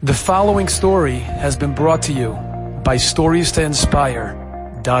The following story has been brought to you by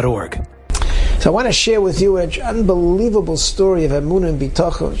StoriesToInspire.org. So I want to share with you an unbelievable story of Emunah and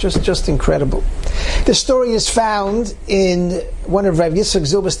Bitachon, just incredible. The story is found in one of Rav Yitzchak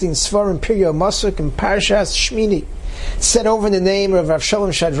Zilberstein's Sforim, Piryo Masuk, in Parshas Shmini. It's said over in the name of Rav Shalom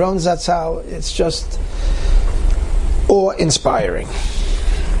Shadron Zatzal. It's just awe-inspiring.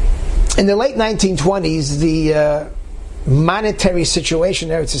 In the late 1920s, the monetary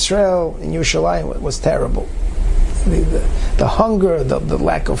situation in Eretz Yisrael, in Yerushalayim, was terrible. The hunger, the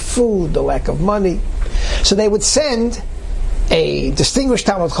lack of food, the lack of money. So they would send a distinguished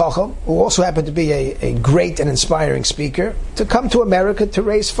Talmud Chacham, who also happened to be a great and inspiring speaker, to come to America to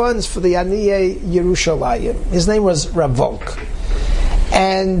raise funds for the Aniyei Yerushalayim. His name was Rav Volk.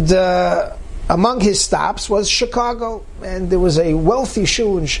 And among his stops was Chicago, and there was a wealthy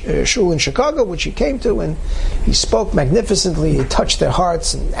shul in Chicago, which he came to, and he spoke magnificently. He touched their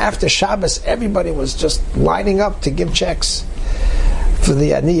hearts, and after Shabbos, everybody was just lining up to give checks for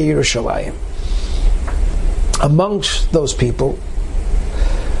the Aniyei Yerushalayim. Amongst those people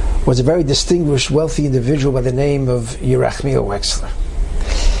was a very distinguished, wealthy individual by the name of Yerachmiel Wexler.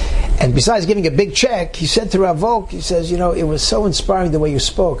 And besides giving a big check, he said to Rav Volk, he says, it was so inspiring the way you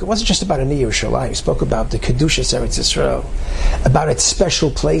spoke. It wasn't just about Aniyei Yerushalayim. You spoke about the Kedushas Eretz Yisrael, about its special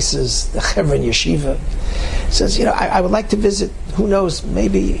places, the Chevron Yeshiva. He says, I would like to visit. Who knows,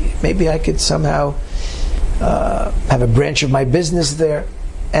 maybe I could somehow have a branch of my business there.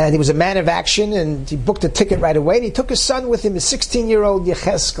 And he was a man of action, and he booked a ticket right away, and he took his son with him, his 16-year-old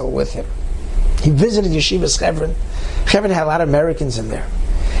Yecheskel with him. He visited Yeshiva's Chevron. Chevron had a lot of Americans in there.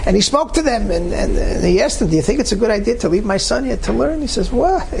 And he spoke to them, and he asked them, do you think it's a good idea to leave my son here to learn? He says,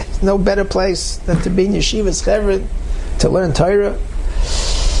 well, there's no better place than to be in Yeshiva's Chevron, to learn Torah.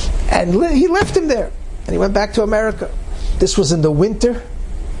 And he left him there, and he went back to America. This was in the winter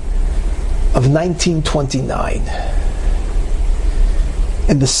of 1929.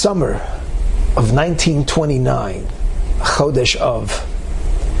 In the summer of 1929, Chodesh Av,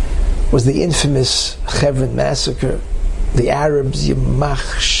 was the infamous Chevron massacre. The Arabs,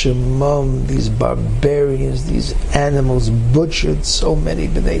 Yamach Shemam, these barbarians, these animals, butchered so many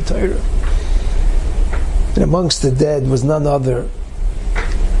B'nai Torah. And amongst the dead was none other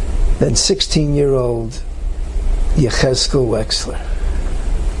than 16-year-old Yecheskel Wexler.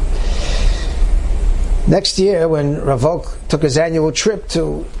 Next year, when Rav Volk took his annual trip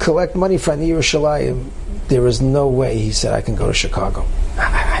to collect money for Aniyei Yerushalayim, there was no way, he said, I can go to Chicago.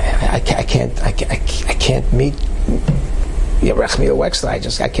 I can't meet Yerachmiel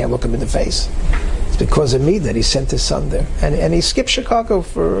Wexler. I can't look him in the face. It's because of me that he sent his son there. And he skipped Chicago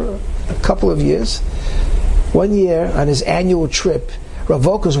for a couple of years. One year, on his annual trip, Rav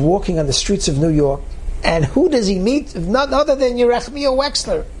Volk was walking on the streets of New York, and who does he meet? None other than Yerachmiel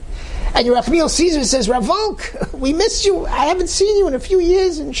Wexler. And Yerachmiel sees him and says, Rav Volk, we missed you. I haven't seen you in a few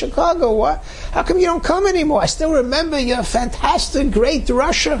years in Chicago. What? How come you don't come anymore? I still remember your fantastic, great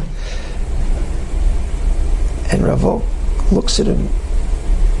Russia. And Rav Volk looks at him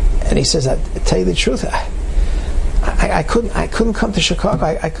and he says, I tell you the truth, I couldn't come to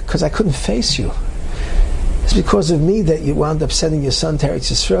Chicago because I couldn't face you. It's because of me that you wound up sending your son to Eretz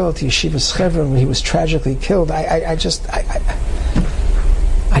Yisrael, to Yeshiva's Chevron, when he was tragically killed. I just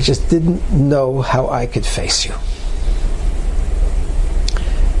didn't know how I could face you.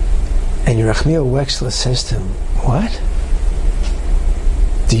 And Yerachmiel Wexler says to him, what?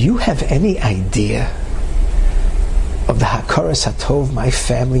 Do you have any idea of the Hakaras Hatov my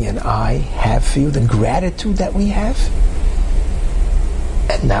family and I have for you, the gratitude that we have?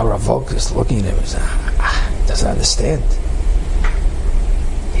 And now Rav Volk is looking at him and says, doesn't understand.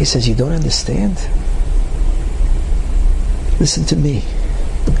 He says, you don't understand? Listen to me.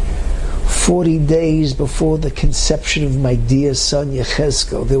 40 days before the conception of my dear son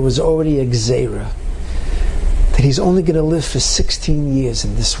Yecheskel, there was already a gzeira that he's only going to live for 16 years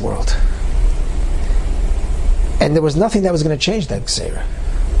in this world. And there was nothing that was going to change that gzeira.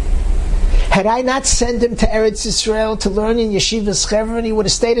 Had I not sent him to Eretz Yisrael to learn in Yeshiva's Chevron, he would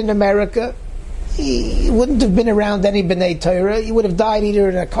have stayed in America. He wouldn't have been around any B'nai Torah. He would have died either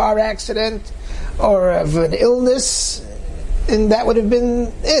in a car accident or of an illness, and that would have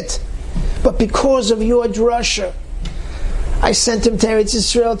been it. But because of your drasha, I sent him to Eretz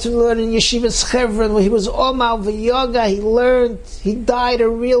Yisrael to learn in Yeshiva's Chevron, where he was Omal v'Yoga. He learned. He died a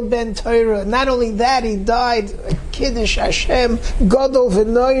real Ben Torah. Not only that, he died a Kiddush Hashem, Gadol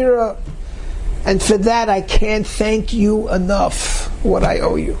v'Noira. And for that, I can't thank you enough, what I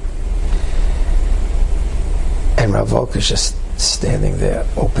owe you. And Rav Volk is just standing there,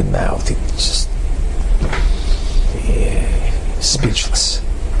 open-mouthed. He just speechless.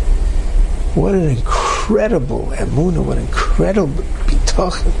 What an incredible emunah, what incredible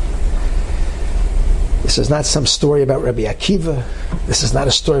bitachon. This is not some story about Rabbi Akiva. This is not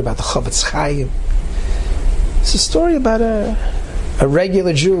a story about the Chavetz Chaim. It's a story about a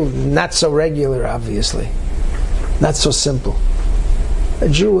regular Jew, not so regular, obviously. Not so simple. A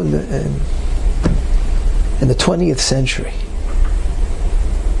Jew in the 20th century.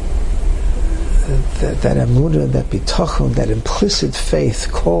 That emunah, that bitachon, that implicit faith,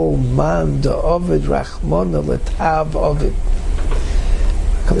 kol man da'ovid rachmana letav ovid.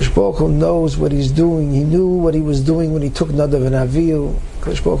 HaKadosh Baruch Hu knows what He's doing. He knew what He was doing when He took Nadav and Avihu.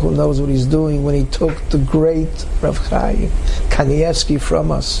 HaKadosh Baruch Hu knows what He's doing when He took the great Rav Chaim Kanievsky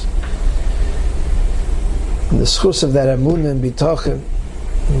from us. And the schus of that emunah and bitachon,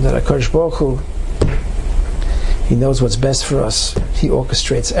 that HaKadosh Baruch Hu, He knows what's best for us. He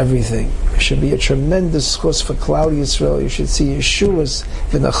orchestrates everything. There should be a tremendous schus for Klal Yisrael. You should see Yeshua's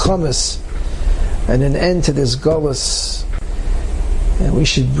v'nachamas and an end to this galus. And we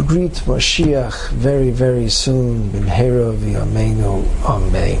should greet Mashiach very, very soon. B'mheira v'yameinu.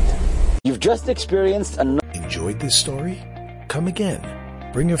 Amen. You've just experienced Enjoyed this story? Come again.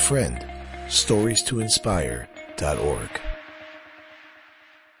 Bring a friend. StoriesToInspire.org